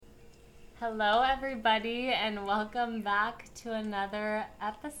Hello, everybody, and welcome back to another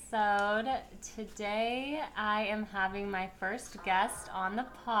episode. Today, I am having my first guest on the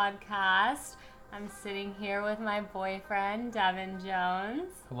podcast. I'm sitting here with my boyfriend, Devin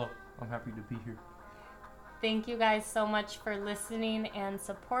Jones. Hello, I'm happy to be here. Thank you guys so much for listening and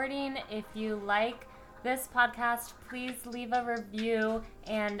supporting. If you like this podcast, please leave a review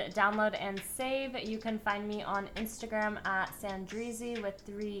and download and save. You can find me on Instagram at Sandrizi with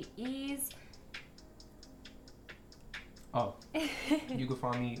 3 E's. Oh, you can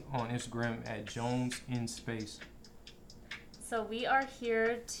find me on Instagram at Jones in Space. So we are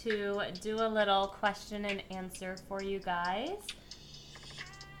here to do a little question and answer for you guys.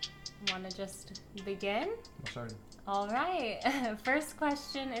 Want to just begin? I'm sorry. All right. First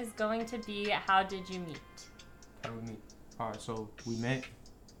question is going to be, how did you meet? How did we meet? All right, so we met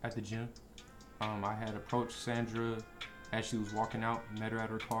at the gym. I had approached Sandra as she was walking out, met her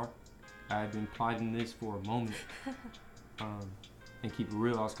at her car. I had been plotting this for a moment. And keep it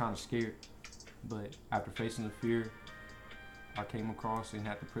real, I was kind of scared. But after facing the fear, I came across and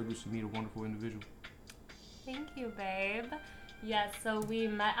had the privilege to meet a wonderful individual. Thank you, babe. Yes, so we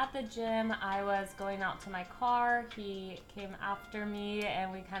met at the gym. I was going out to my car. He came after me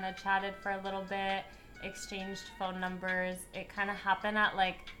and we kind of chatted for a little bit, exchanged phone numbers. It kind of happened at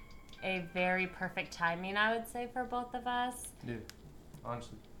like a very perfect timing, I would say, for both of us. Yeah,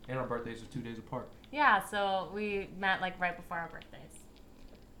 honestly. And our birthdays are 2 days apart. Yeah, so we met like right before our birthdays.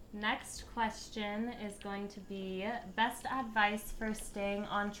 Next question is going to be best advice for staying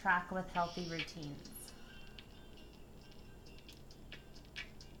on track with healthy routines.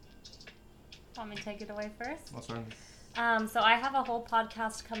 Want me to take it away first? I'm sorry. So I have a whole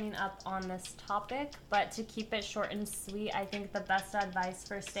podcast coming up on this topic, but to keep it short and sweet, I think the best advice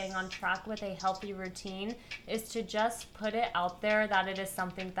for staying on track with a healthy routine is to just put it out there that it is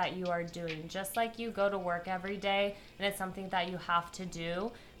something that you are doing. Just like you go to work every day and it's something that you have to do,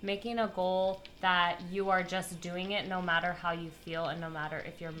 making a goal that you are just doing it no matter how you feel and no matter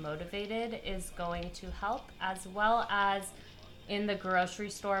if you're motivated is going to help, as well as in the grocery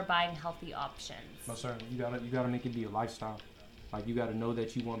store buying healthy options. No, sir. You gotta make it be a lifestyle. Like, you gotta know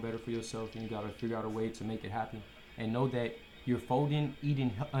that you want better for yourself, and you gotta figure out a way to make it happen. And know that you're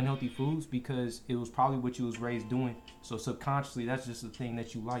eating unhealthy foods because it was probably what you was raised doing. So subconsciously, that's just the thing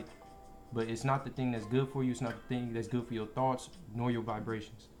that you like. But it's not the thing that's good for you. It's not the thing that's good for your thoughts, nor your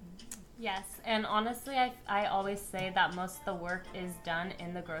vibrations. Yes, and honestly, I always say that most of the work is done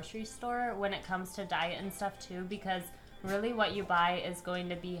in the grocery store when it comes to diet and stuff too, because really what you buy is going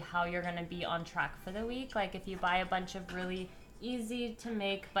to be how you're going to be on track for the week. Like if you buy a bunch of really easy to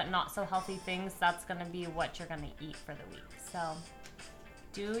make but not so healthy things, that's going to be what you're going to eat for the week. So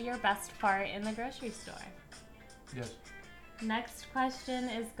do your best part in the grocery store. Yes. Next question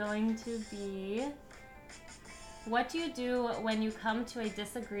is going to be, what do you do when you come to a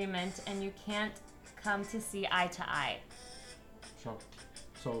disagreement and you can't come to see eye to eye?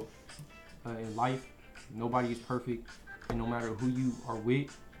 So in life, nobody is perfect. And no matter who you are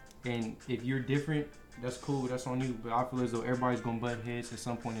with, and if you're different, that's cool, that's on you. But I feel as though everybody's gonna butt heads at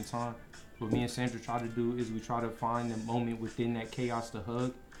some point in time. What me and Sandra try to do is we try to find the moment within that chaos to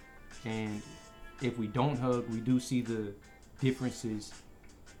hug. And if we don't hug, we do see the differences.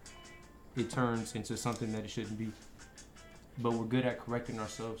 It turns into something that it shouldn't be. But we're good at correcting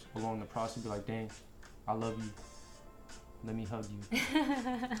ourselves along the process. Be like, dang, I love you. Let me hug you.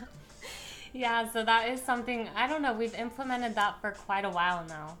 Yeah, so that is something, I don't know, we've implemented that for quite a while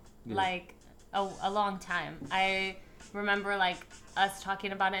now. Yeah. Like, a long time. I remember, like, us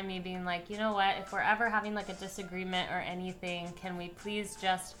talking about it and me being like, you know what, if we're ever having, like, a disagreement or anything, can we please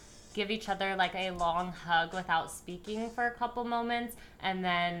just give each other, like, a long hug without speaking for a couple moments, and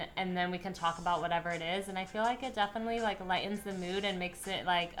then we can talk about whatever it is. And I feel like it definitely, like, lightens the mood and makes it,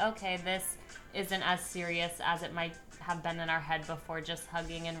 like, okay, this isn't as serious as it might have been in our head before, just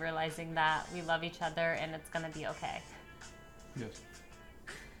hugging and realizing that we love each other and it's gonna be okay. Yes.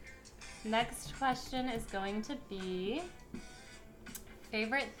 Next question is going to be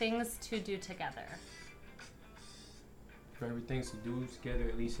favorite things to do together. Favorite things to do together,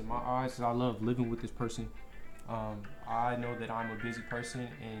 at least in my eyes, is I love living with this person. I know that I'm a busy person,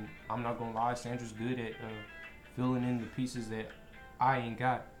 and I'm not gonna lie, Sandra's good at filling in the pieces that I ain't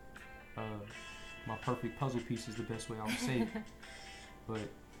got. My perfect puzzle piece is the best way I would say it. But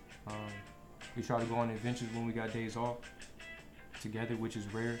we try to go on adventures when we got days off together, which is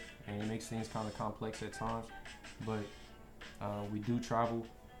rare, and it makes things kind of complex at times. But we do travel.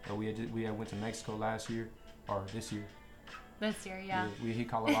 We had went to Mexico last year, or this year. This year, yeah. We hit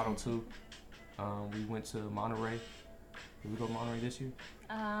Colorado too. We went to Monterey. Did we go to Monterey this year?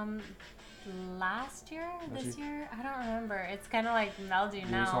 last year? This year? I don't remember. It's kind of like melding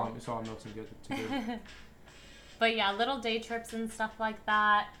now. It's all melting together. But yeah, little day trips and stuff like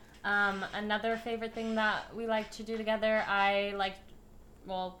that. Another favorite thing that we like to do together,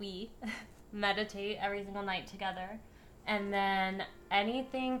 we meditate every single night together. And then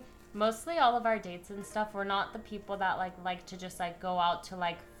mostly all of our dates and stuff, we're not the people that like to just like go out to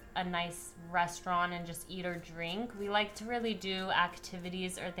like a nice restaurant and just eat or drink. We like to really do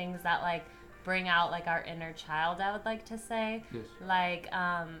activities or things that like bring out like our inner child, I would like to say. Yes. Like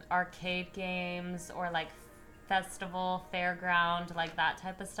arcade games or like festival, fairground, like that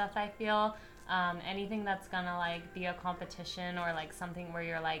type of stuff, I feel. Anything that's gonna like be a competition or like something where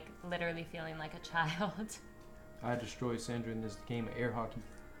you're like literally feeling like a child. I destroyed Sandra in this game of air hockey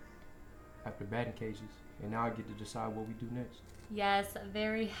after batting cages, and now I get to decide what we do next. Yes,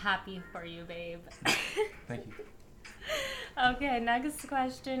 very happy for you, babe. Thank you. Okay, next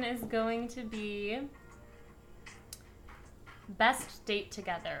question is going to be best date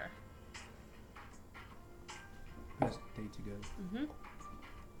together. Best date together. Mm-hmm.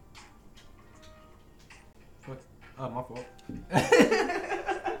 What? My fault.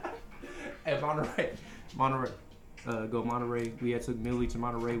 At Monterey. Go Monterey. We had took Millie to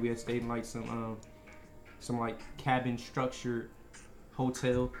Monterey. We had stayed in like some like cabin structured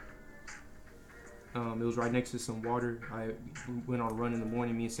hotel. It was right next to some water. We went on a run in the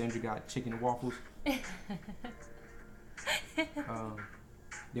morning. Me and Sandra got chicken and waffles.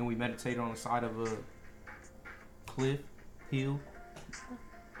 Then we meditated on the side of a cliff hill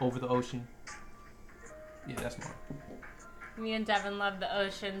over the ocean. Yeah, that's mine. Me and Devin love the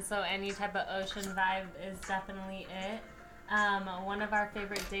ocean, so any type of ocean vibe is definitely it. One of our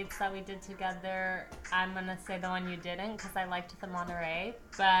favorite dates that we did together, I'm going to say the one you didn't because I liked the Monterey,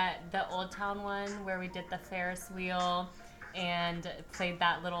 but the Old Town one where we did the Ferris wheel and played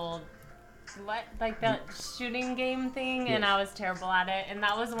that little, shooting game thing, yes. And I was terrible at it. And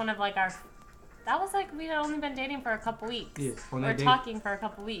that was one of we had only been dating for a couple weeks. Yeah, or talking for a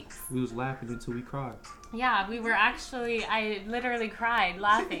couple weeks. We was laughing until we cried. Yeah, I literally cried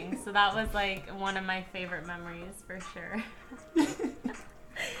laughing. So that was like one of my favorite memories for sure.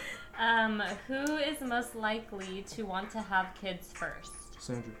 Who is most likely to want to have kids first?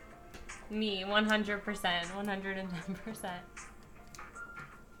 Sandra. Me, 100%, 110%.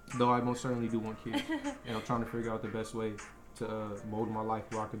 Though I most certainly do want kids. And I'm trying to figure out the best way to mold my life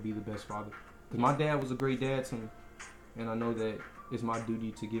where I can be the best father. Because my dad was a great dad to me. And I know that it's my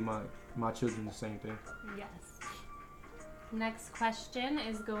duty to give my children the same thing. Yes. Next question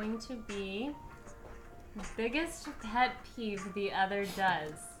is going to be biggest pet peeve the other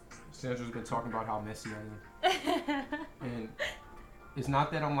does. Sandra's been talking about how messy I am. And it's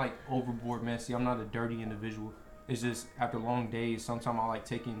not that I'm like overboard messy. I'm not a dirty individual. It's just after long days, sometimes I like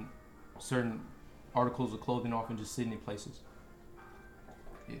taking certain articles of clothing off and just sitting in places.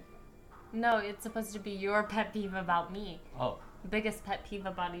 Yeah. No, it's supposed to be your pet peeve about me. Oh. Biggest pet peeve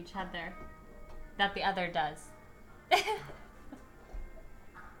about each other that the other does.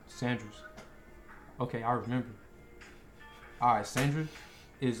 Sandra's. Okay, I remember. Alright, Sandra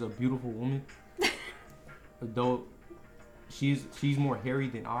is a beautiful woman. Though she's more hairy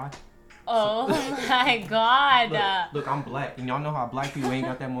than I. Oh my god. Look, I'm black. And y'all know how black people ain't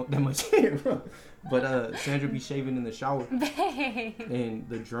got that much hair, bro. But Sandra be shaving in the shower. Babe. And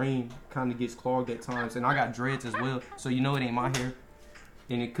the drain kind of gets clogged at times. And I got dreads as well. So you know it ain't my hair.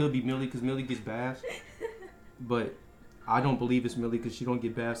 And it could be Millie because Millie gets baths. But I don't believe it's Millie because she don't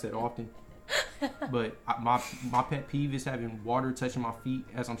get baths that often. But my pet peeve is having water touching my feet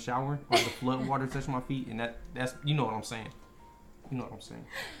as I'm showering. Or the flood water touching my feet. And that's you know what I'm saying. You know what I'm saying.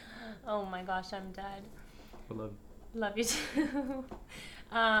 Oh my gosh, I'm dead. I love you. Love you too.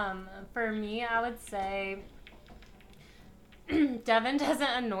 For me, I would say Devin doesn't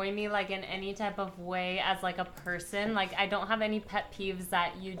annoy me like in any type of way as like a person. Like I don't have any pet peeves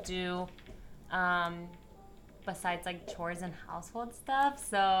that you do besides like chores and household stuff.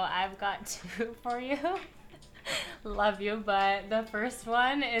 So I've got two for you. Love you, but the first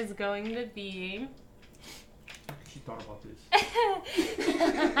one is going to be... She thought about this.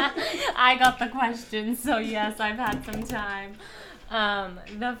 I got the question, so yes, I've had some time.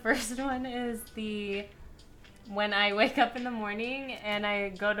 The first one is when I wake up in the morning and I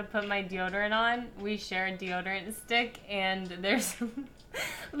go to put my deodorant on, we share a deodorant stick and there's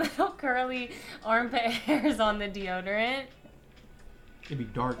little curly armpit hairs on the deodorant. It'd be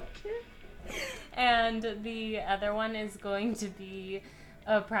dark. And the other one is going to be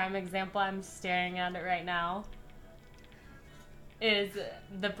a prime example. I'm staring at it right now. Is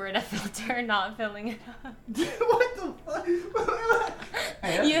the Brita filter not filling it up. What the fuck?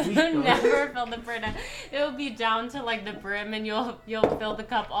 Hey, You weak, though. never fill the burrito. It'll be down to like the brim, and you'll fill the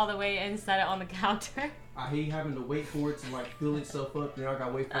cup all the way and set it on the counter. I hate having to wait for it to like fill itself up. Then I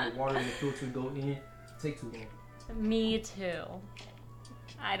gotta wait for the water and the filter to go in. Take too long. Me too.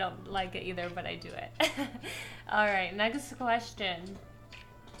 I don't like it either, but I do it. All right, next question.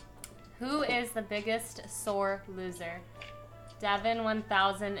 Who is the biggest sore loser? Devin,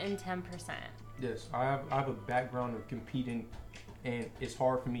 1,010%. Yes, I have a background of competing, and it's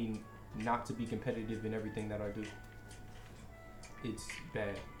hard for me not to be competitive in everything that I do. It's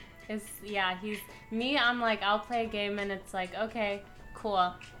bad. I'm like, I'll play a game and it's like, okay,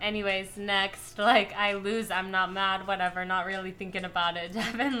 cool. Anyways, next, like, I lose, I'm not mad, whatever, not really thinking about it.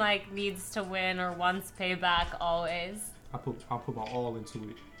 Devin, like, needs to win or wants payback always. I put my all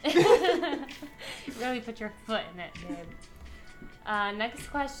into it. Really put your foot in it, babe. Next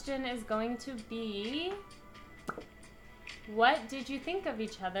question is going to be, what did you think of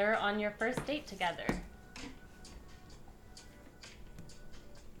each other on your first date together?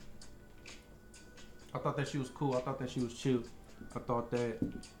 I thought that she was cool. I thought that she was chill. I thought that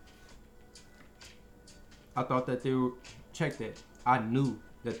they were, check that. I knew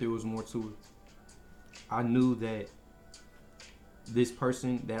that there was more to it. I knew that this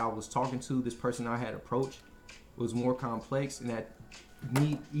person that I was talking to, this person I had approached, was more complex, and that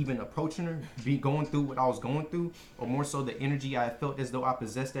me even approaching her, going through what I was going through, or more so the energy I felt as though I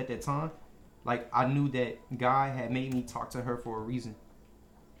possessed at that time, like I knew that guy had made me talk to her for a reason.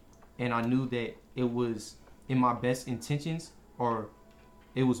 And I knew that it was in my best intentions, or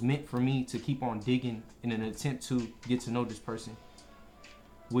it was meant for me to keep on digging in an attempt to get to know this person.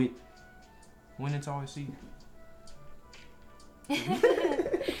 With when it's always see.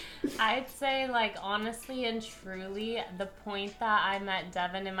 I'd say, like, honestly and truly, the point that I met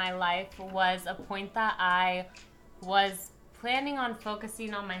Devin in my life was a point that I was planning on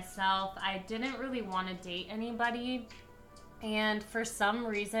focusing on myself. I didn't really want to date anybody. And for some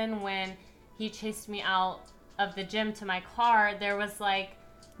reason, when he chased me out of the gym to my car, there was like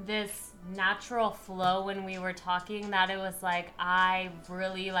this natural flow when we were talking that it was like I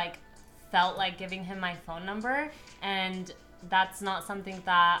really like felt like giving him my phone number, and that's not something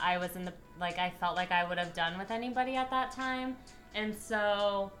that I was I felt like I would have done with anybody at that time. And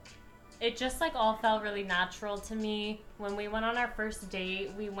so it just like all felt really natural to me. When we went on our first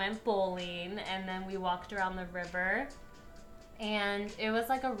date, we went bowling and then we walked around the river. And it was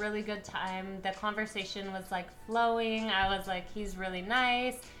like a really good time. The conversation was like flowing. I was like, he's really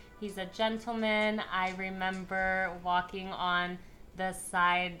nice. He's a gentleman. I remember walking on the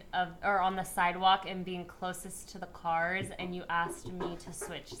sidewalk and being closest to the cars, and you asked me to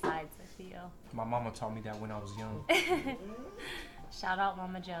switch sides with you. My mama taught me that when I was young. Shout out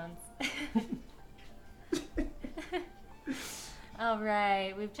Mama Jones. All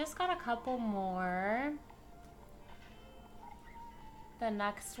right, we've just got a couple more. The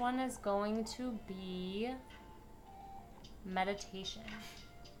next one is going to be meditation.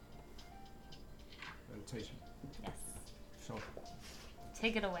 Meditation. Yes. So.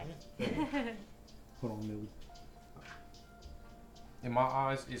 Take it away. Hold on, Millie. In my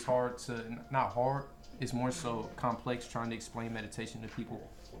eyes, it's hard to, not hard, it's more so complex trying to explain meditation to people.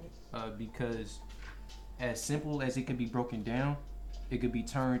 Because as simple as it could be broken down, it could be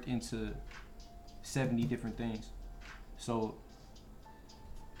turned into 70 different things. So,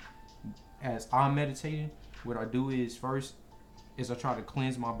 as I'm meditating, what I do is first is I try to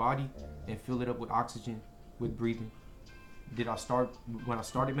cleanse my body and fill it up with oxygen with breathing. When I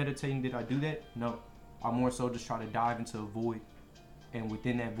started meditating, did I do that? No. I more so just try to dive into a void. And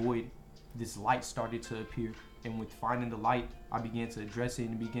within that void, this light started to appear. And with finding the light, I began to address it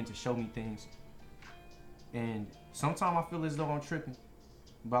and it began to show me things. And sometimes I feel as though I'm tripping.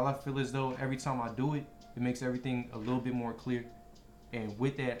 But I feel as though every time I do it, it makes everything a little bit more clear. And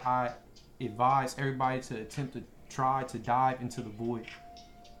with that, I advise everybody to attempt to try to dive into the void.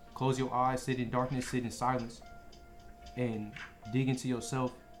 Close your eyes, sit in darkness, sit in silence, and dig into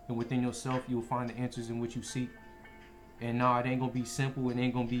yourself. And within yourself, you'll find the answers in which you seek. And no, it ain't gonna be simple, it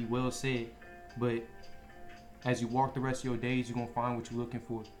ain't gonna be well said, but as you walk the rest of your days, you're gonna find what you're looking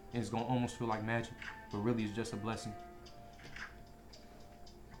for, and it's gonna almost feel like magic, but really it's just a blessing.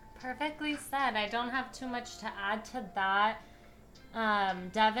 Perfectly said. I don't have too much to add to that.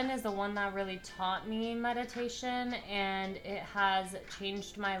 Devin is the one that really taught me meditation, and it has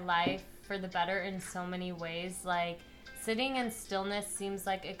changed my life for the better in so many ways. Like, sitting in stillness seems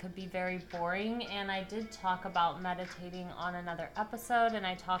like it could be very boring, and I did talk about meditating on another episode, and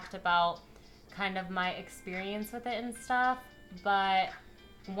I talked about kind of my experience with it and stuff. But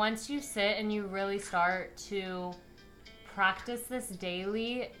once you sit and you really start to practice this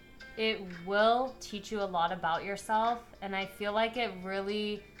daily, it will teach you a lot about yourself, and I feel like it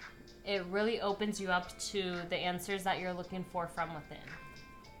really opens you up to the answers that you're looking for from within.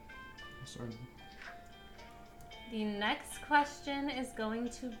 Certainly. The next question is going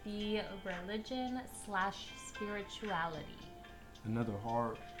to be religion/spirituality. Another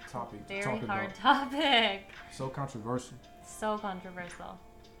hard topic to Very talk hard about. topic. So controversial. So controversial.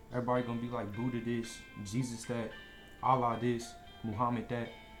 Everybody gonna be like Buddha this, Jesus that, Allah this, Muhammad that.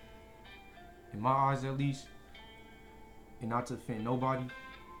 In my eyes at least, and not to offend nobody,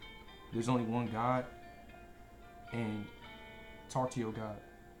 there's only one God, and talk to your God.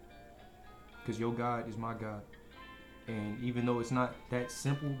 Because your God is my God. And even though it's not that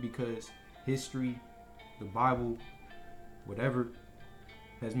simple, because history, the Bible, whatever,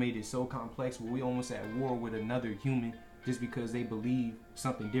 has made it so complex where we almost at war with another human just because they believe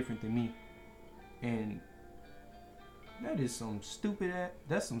something different than me. And that's some stupid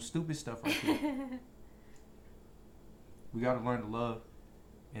stuff right there. We gotta learn to love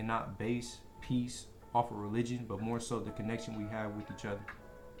and not base peace off of religion, but more so the connection we have with each other.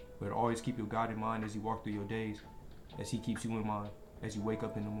 But always keep your God in mind as you walk through your days, as He keeps you in mind as you wake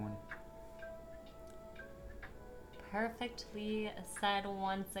up in the morning. Perfectly said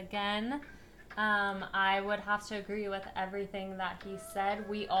once again. I would have to agree with everything that he said.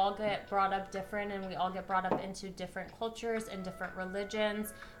 We all get brought up different, and we all get brought up into different cultures and different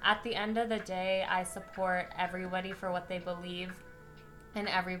religions. At the end of the day, I support everybody for what they believe and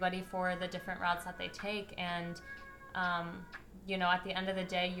everybody for the different routes that they take. And, at the end of the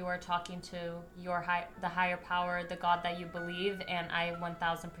day, you are talking to the higher power, the God that you believe, and I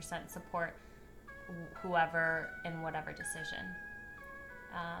 1000% support whoever in whatever decision.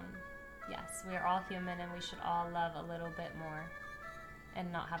 Yes, we are all human, and we should all love a little bit more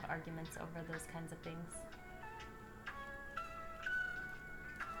and not have arguments over those kinds of things.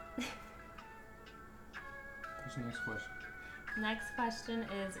 What's the next question? Next question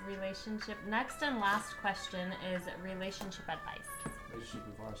is relationship. Next and last question is relationship advice. Relationship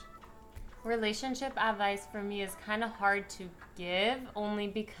advice. Relationship advice for me is kind of hard to give, only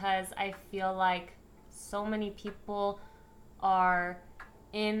because I feel like so many people are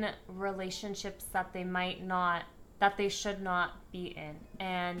in relationships that they should not be in.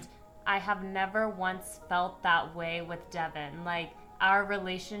 And I have never once felt that way with Devin. Like, our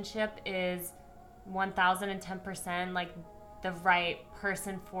relationship is 1010% like the right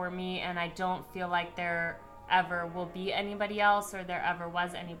person for me, and I don't feel like there ever will be anybody else, or there ever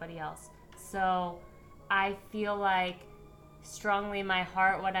was anybody else. So I feel like strongly in my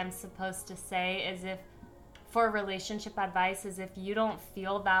heart what I'm supposed to say is, if for relationship advice, is if you don't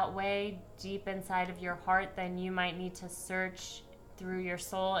feel that way deep inside of your heart, then you might need to search through your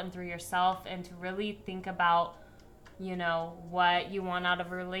soul and through yourself, and to really think about, what you want out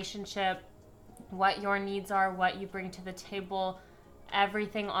of a relationship, what your needs are, what you bring to the table,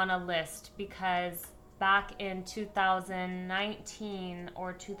 everything on a list. Because back in 2019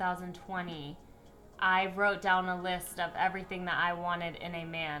 or 2020, I wrote down a list of everything that I wanted in a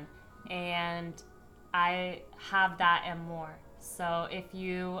man, and I have that and more. So if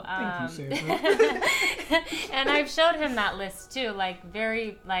you, Thank you, Sarah. and I've showed him that list too,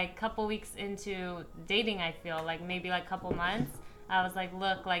 couple weeks into dating, I feel like maybe couple months, I was like,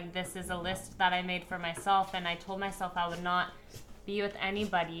 look, this is a list that I made for myself, and I told myself I would not be with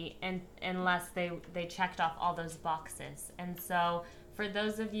anybody unless they checked off all those boxes. And so for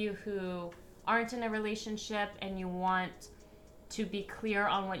those of you who aren't in a relationship and you want to be clear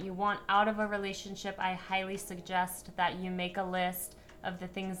on what you want out of a relationship, I highly suggest that you make a list of the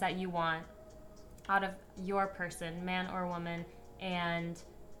things that you want out of your person, man or woman, and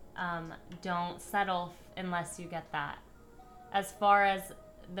don't settle unless you get that. As far as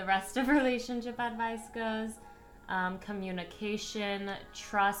the rest of relationship advice goes, communication,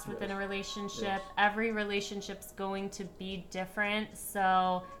 trust within a relationship. Yes. Every relationship's going to be different,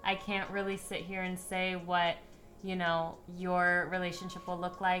 so I can't really sit here and say what your relationship will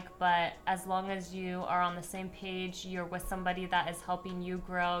look like, but as long as you are on the same page, you're with somebody that is helping you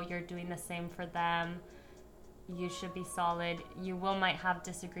grow, you're doing the same for them, you should be solid. You might have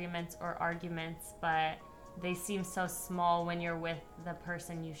disagreements or arguments, but they seem so small when you're with the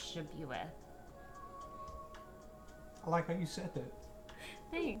person you should be with. I like how you said that.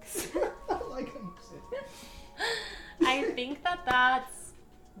 Thanks. I like how you said that. I think that's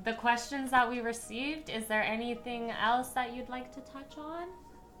the questions that we received. Is there anything else that you'd like to touch on?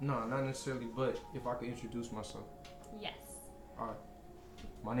 No, not necessarily, but if I could introduce myself. Yes. All right.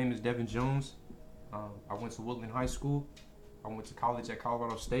 My name is Devin Jones. I went to Woodland High School. I went to college at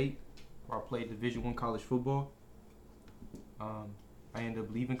Colorado State, where I played Division I college football. I ended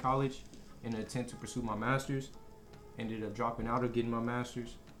up leaving college in an attempt to pursue my master's. Ended up dropping out of getting my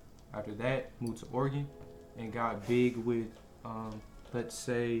master's. After that, moved to Oregon and got big with, let's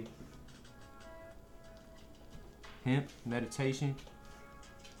say, hemp, meditation,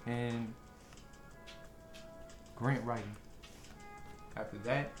 and grant writing. After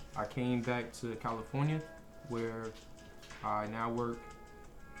that, I came back to California, where I now work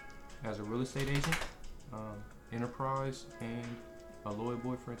as a real estate agent, enterprise, and a loyal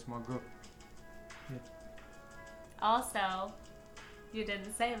boyfriend to my girl. Yeah. Also, you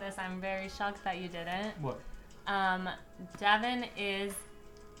didn't say this. I'm very shocked that you didn't. What? Devin is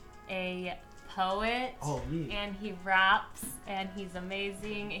a poet. Oh, yeah. And he raps, and he's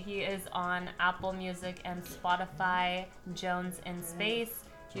amazing. He is on Apple Music and Spotify, Jones in Space.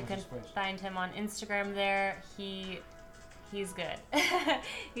 You can find him on Instagram there. He's good.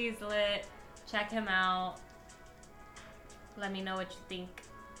 He's lit. Check him out. Let me know what you think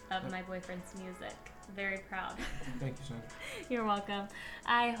of my boyfriend's music. Very proud. Thank you, Sandra. You're welcome.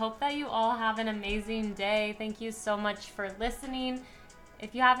 I hope that you all have an amazing day. Thank you so much for listening.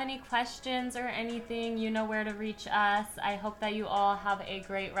 If you have any questions or anything, you know where to reach us. I hope that you all have a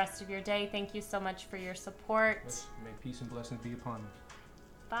great rest of your day. Thank you so much for your support. May peace and blessings be upon you.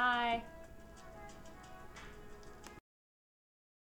 Bye.